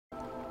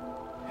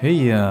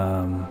Hey,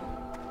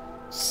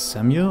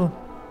 Samuel?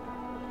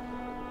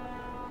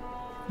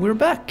 We're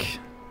back!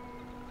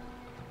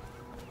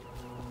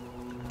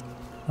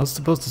 I was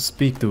supposed to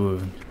speak to...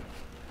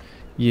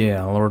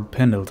 yeah, Lord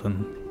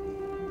Pendleton.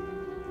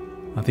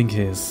 I think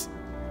his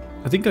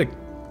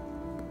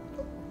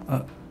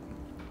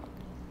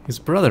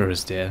brother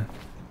is dead.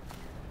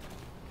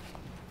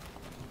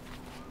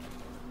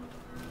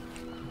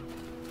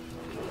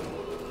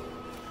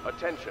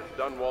 Attention,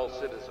 Dunwall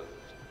citizens.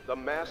 The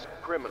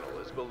masked criminal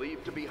is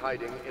believed to be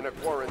hiding in a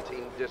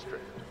quarantine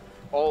district.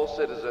 All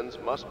citizens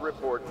must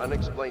report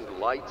unexplained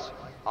lights,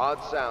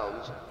 odd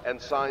sounds, and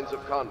signs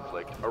of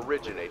conflict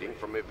originating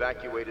from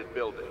evacuated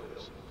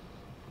buildings.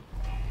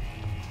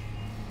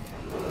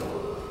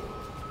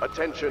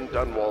 Attention,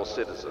 Dunwall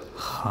citizens.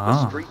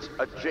 The streets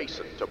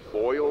adjacent to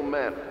Boyle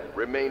Manor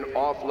remain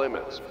off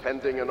limits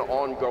pending an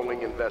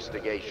ongoing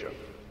investigation.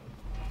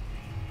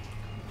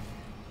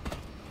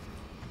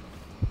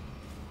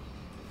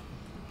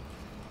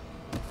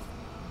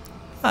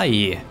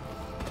 Hi,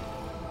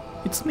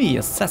 it's me,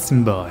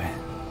 Assassin Boy.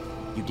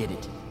 You did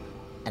it.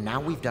 And now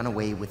we've done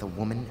away with a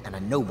woman, and a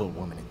noble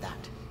woman at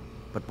that.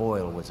 But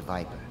Boyle was a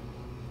viper.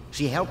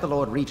 She helped the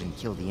Lord Regent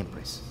kill the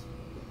Empress.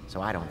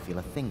 So I don't feel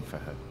a thing for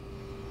her.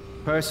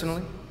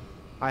 Personally,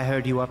 I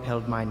heard you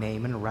upheld my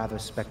name in a rather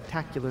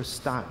spectacular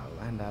style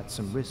and at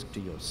some risk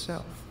to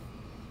yourself.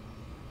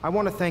 I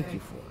want to thank you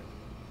for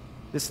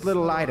it. This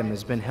little item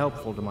has been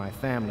helpful to my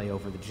family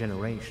over the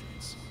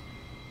generations.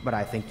 But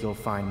I think you'll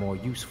find more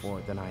use for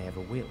it than I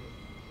ever will.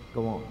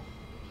 Go on.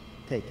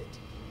 Take it.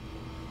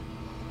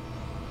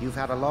 You've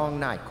had a long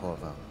night,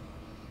 Corvo.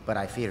 But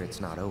I fear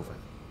it's not over.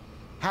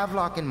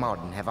 Havelock and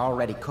Martin have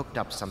already cooked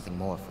up something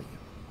more for you.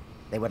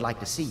 They would like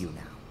to see you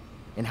now,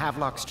 in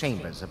Havelock's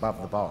chambers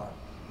above the bar.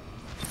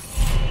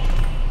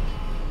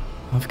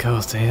 Of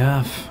course they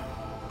have.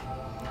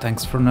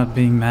 Thanks for not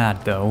being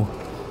mad, though.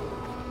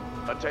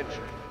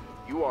 Attention.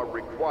 You are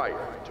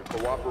required to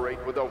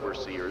cooperate with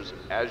overseers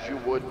as you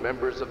would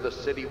members of the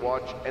City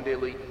Watch and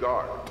Elite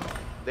Guard.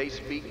 They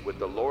speak with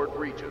the Lord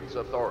Regent's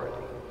authority.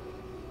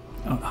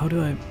 How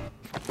do I...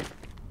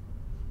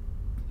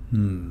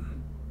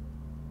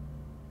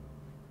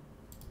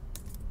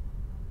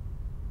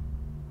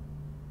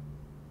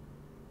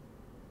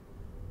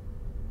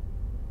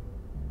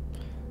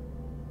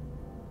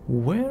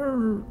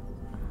 Where...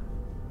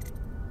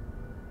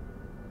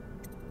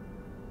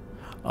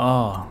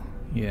 oh,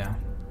 yeah.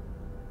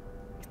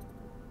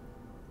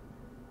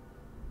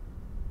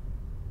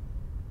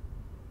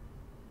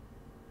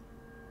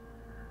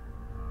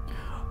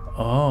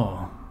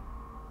 Oh.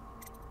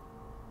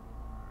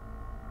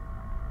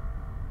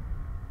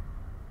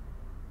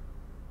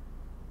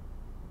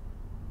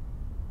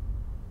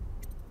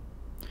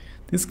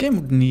 This game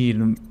would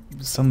need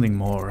something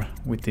more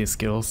with these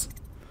skills.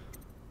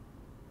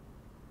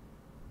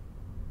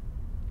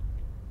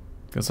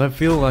 Because I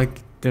feel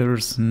like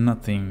there's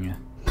nothing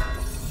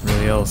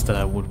really else that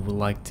I would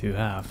like to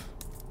have.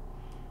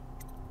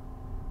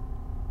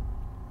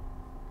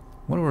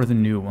 What were the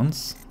new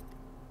ones?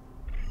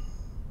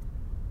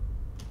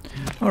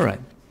 Alright.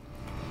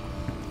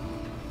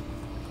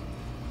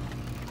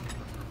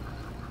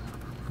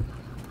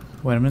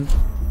 Wait a minute.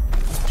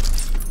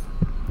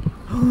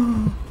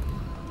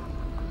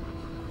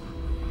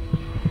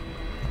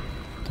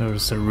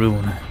 There's a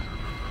rune.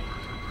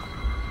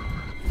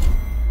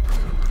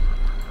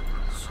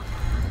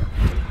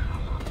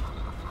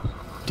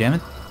 Damn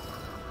it.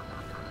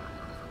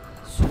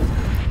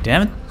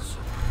 Damn it.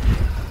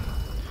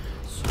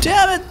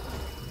 Damn it!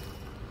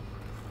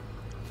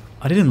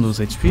 I didn't lose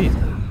HP.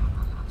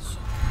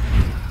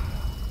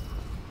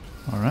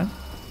 Alright.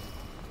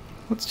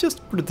 Let's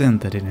just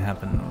pretend that didn't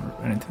happen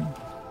or anything.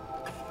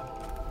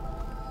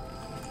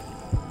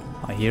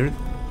 I hear it.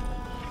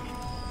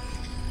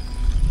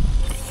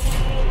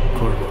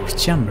 Corridor's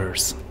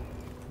chambers.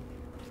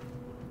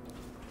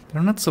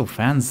 They're not so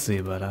fancy,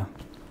 but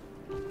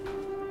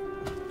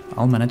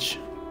I'll manage.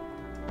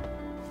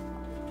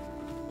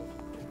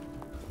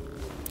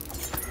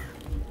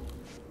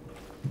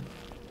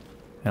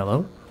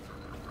 Hello?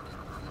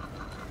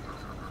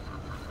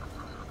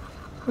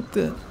 What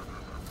the...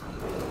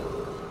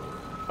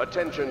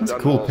 Attention, that's a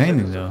cool Dunwall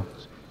painting, citizens.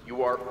 though.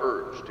 You are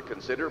urged to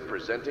consider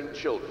presenting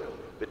children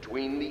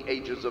between the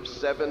ages of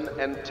 7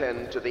 and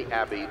 10 to the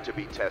Abbey to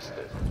be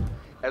tested.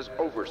 As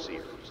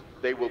overseers,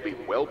 they will be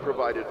well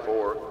provided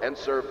for and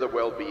serve the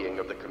well-being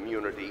of the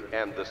community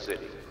and the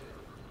city.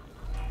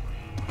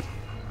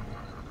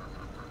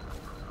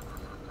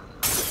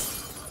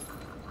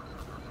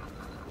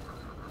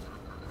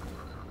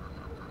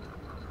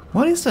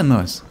 What is that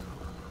noise?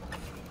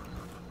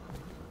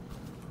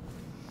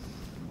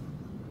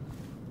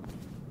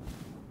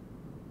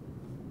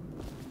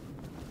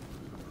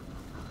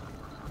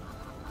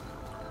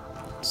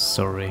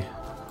 Sorry.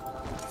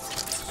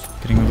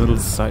 Getting a little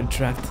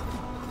sidetracked.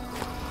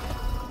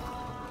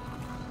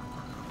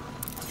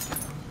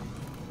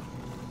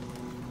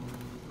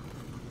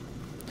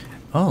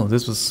 Oh,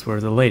 this was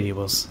where the lady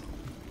was.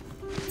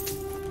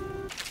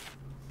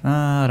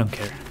 I don't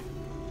care.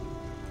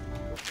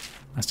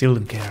 I still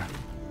don't care.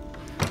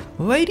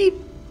 Lady!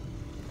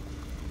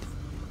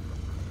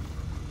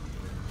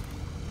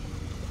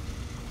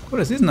 What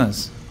is this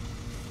noise?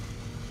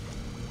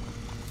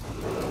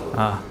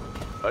 Ah.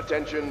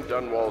 Attention,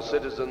 Dunwall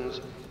citizens.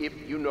 If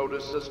you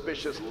notice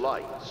suspicious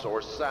lights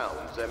or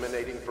sounds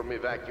emanating from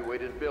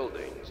evacuated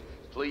buildings,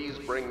 please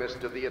bring this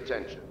to the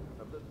attention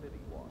of the City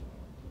Watch.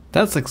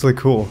 That's actually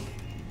cool.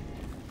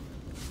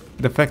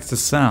 It affects the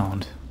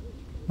sound.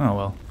 Oh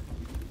well.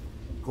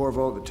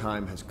 Corvo, the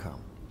time has come.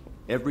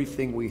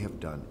 Everything we have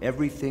done,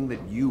 everything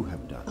that you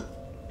have done,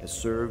 has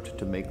served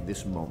to make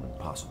this moment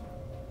possible.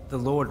 The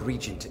Lord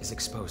Regent is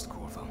exposed,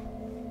 Corvo.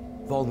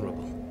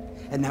 Vulnerable.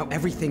 And now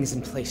everything is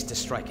in place to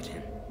strike at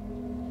him.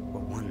 We're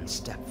one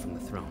step from the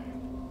throne.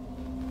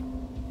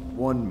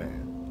 One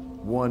man,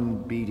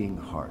 one beating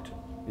heart,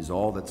 is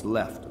all that's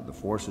left of the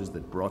forces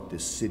that brought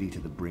this city to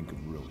the brink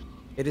of ruin.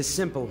 It is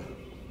simple,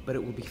 but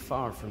it will be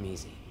far from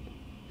easy.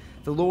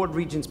 The Lord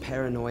Regent's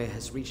paranoia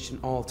has reached an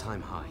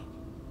all-time high.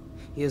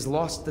 He has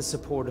lost the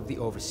support of the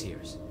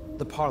Overseers,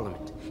 the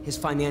Parliament, his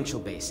financial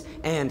base,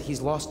 and he's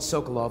lost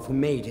Sokolov, who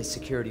made his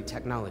security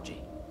technology.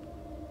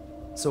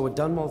 So at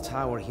Dunwall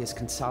Tower, he has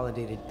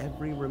consolidated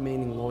every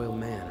remaining loyal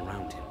man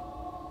around him.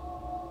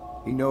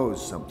 He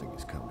knows something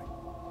is coming.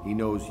 He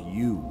knows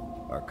you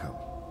are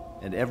coming.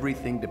 And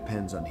everything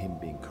depends on him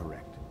being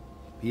correct.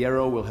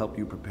 Piero will help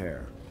you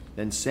prepare.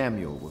 Then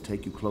Samuel will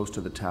take you close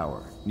to the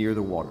tower, near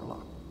the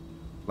waterlock.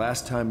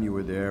 Last time you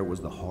were there was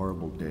the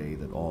horrible day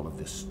that all of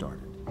this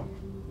started.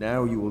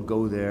 Now you will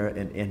go there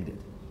and end it.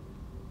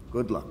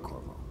 Good luck,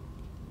 Corvo.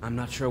 I'm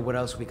not sure what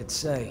else we could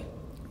say,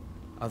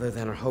 other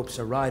than our hopes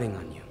are riding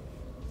on you.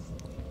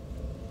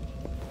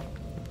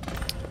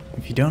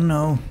 If you don't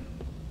know,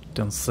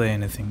 don't say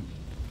anything.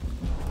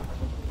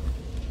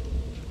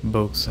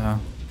 Books, huh?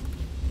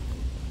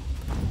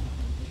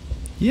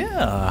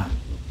 Yeah!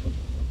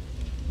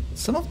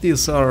 Some of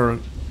these are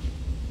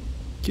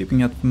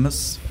keeping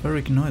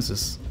atmospheric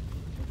noises.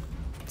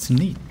 It's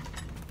neat.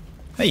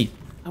 Hey!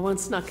 I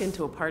once snuck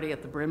into a party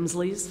at the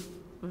Brimsleys.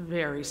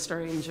 Very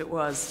strange it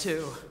was,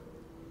 too.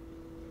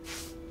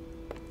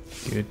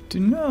 Good to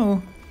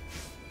know.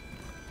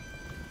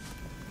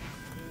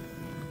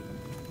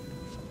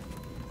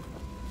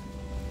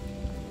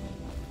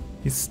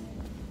 Is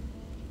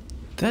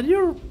that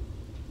your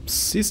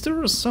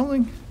sister or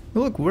something?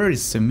 You look very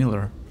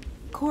similar.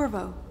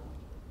 Corvo.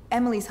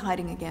 Emily's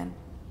hiding again.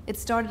 It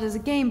started as a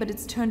game, but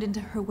it's turned into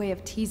her way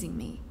of teasing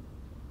me.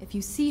 If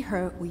you see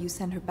her, will you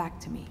send her back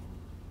to me?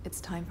 It's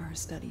time for her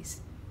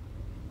studies.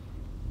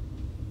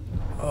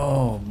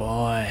 Oh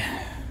boy.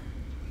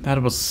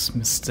 That was a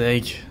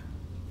mistake.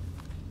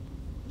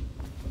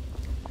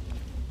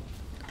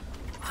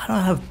 I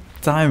don't have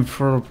time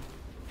for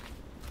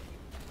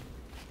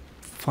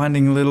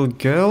finding little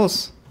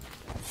girls.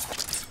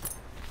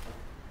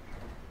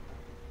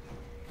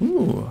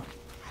 Ooh.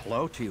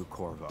 Hello to you,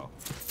 Corvo.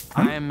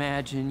 I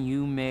imagine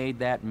you made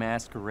that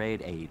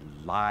masquerade a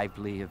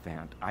lively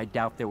event. I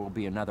doubt there will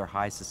be another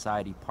high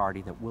society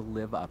party that will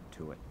live up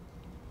to it.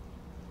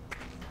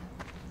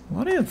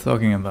 What are you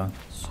talking about?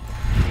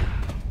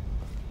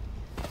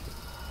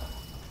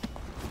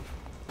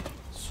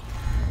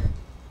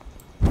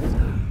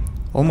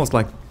 Almost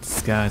like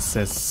this guy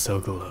says,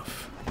 Sokolov,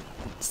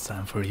 it's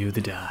time for you to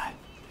die.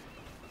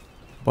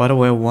 By the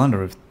way, I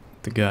wonder if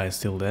the guy is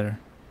still there.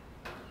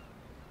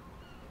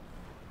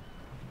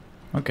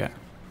 Okay.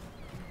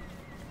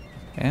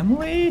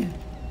 Emily?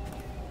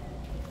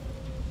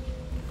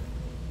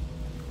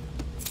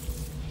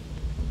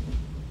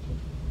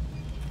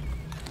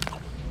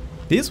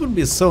 This would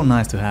be so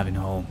nice to have in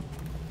home.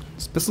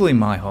 Especially in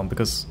my home,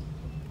 because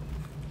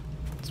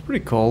it's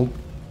pretty cold.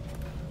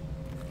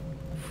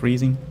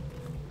 Freezing.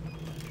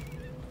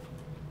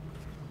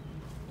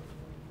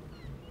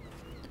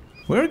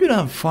 Where could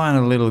I find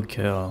a little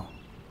girl?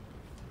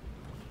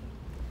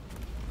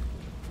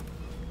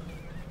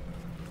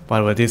 By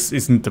the way, this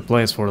isn't the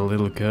place for the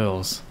little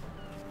girls.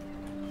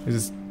 This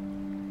is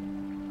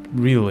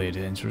really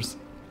dangerous.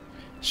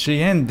 She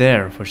ain't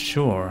there for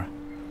sure.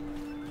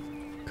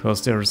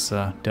 Because there's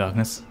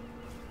darkness.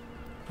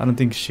 I don't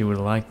think she would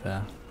like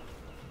that.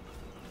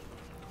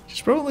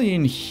 She's probably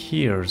in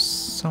here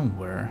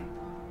somewhere.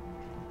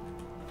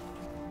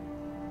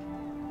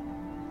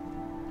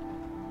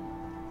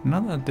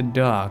 Not at the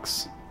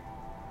docks.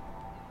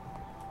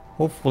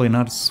 Hopefully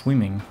not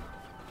swimming.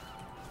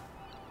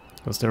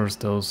 Because there's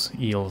those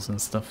eels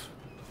and stuff.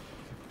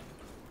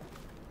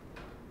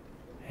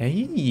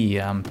 Hey,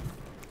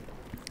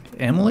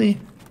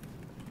 Emily?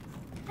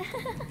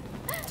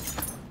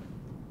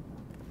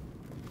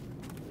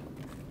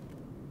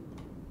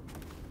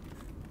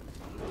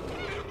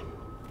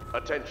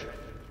 Attention.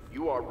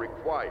 You are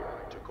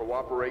required to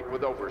cooperate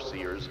with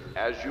overseers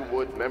as you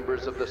would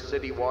members of the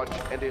City Watch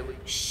and elite.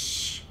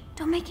 Shh!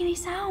 Don't make any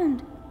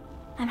sound.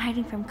 I'm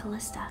hiding from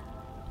Callista.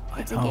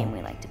 It's a game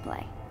we like to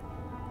play.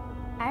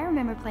 I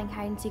remember playing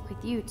hide and seek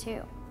with you,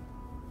 too.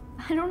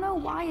 I don't know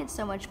why it's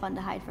so much fun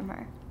to hide from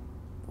her.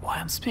 Why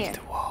I'm speaking Here.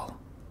 to the wall?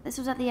 This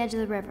was at the edge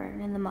of the river,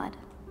 in the mud.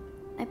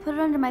 I put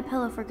it under my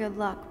pillow for good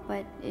luck,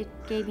 but it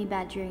gave me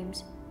bad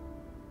dreams.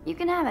 You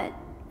can have it,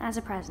 as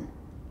a present.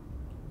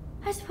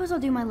 I suppose I'll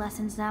do my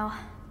lessons now.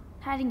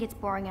 Hiding gets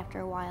boring after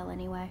a while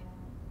anyway.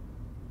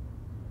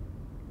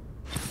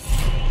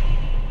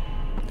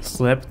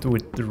 Slept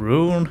with the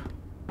rune.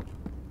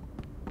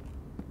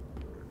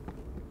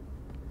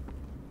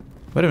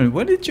 Wait a minute,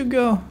 where did you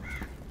go?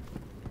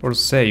 Or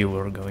say you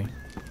were going?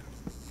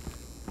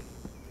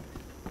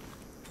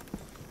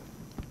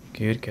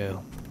 Good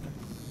girl.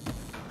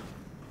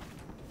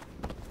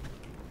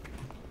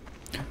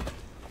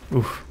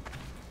 Oof.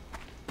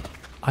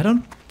 I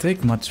don't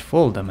take much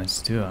fall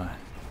damage, do I?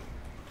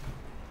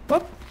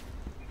 But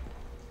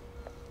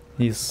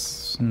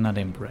he's not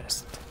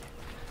impressed.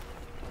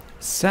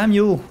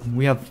 Samuel,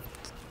 we have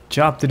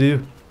job to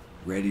do.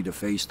 Ready to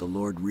face the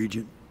Lord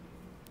Regent?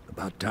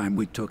 About time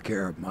we took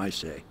care of my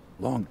say.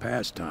 Long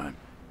past time.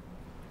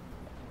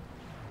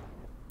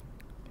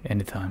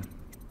 Anytime.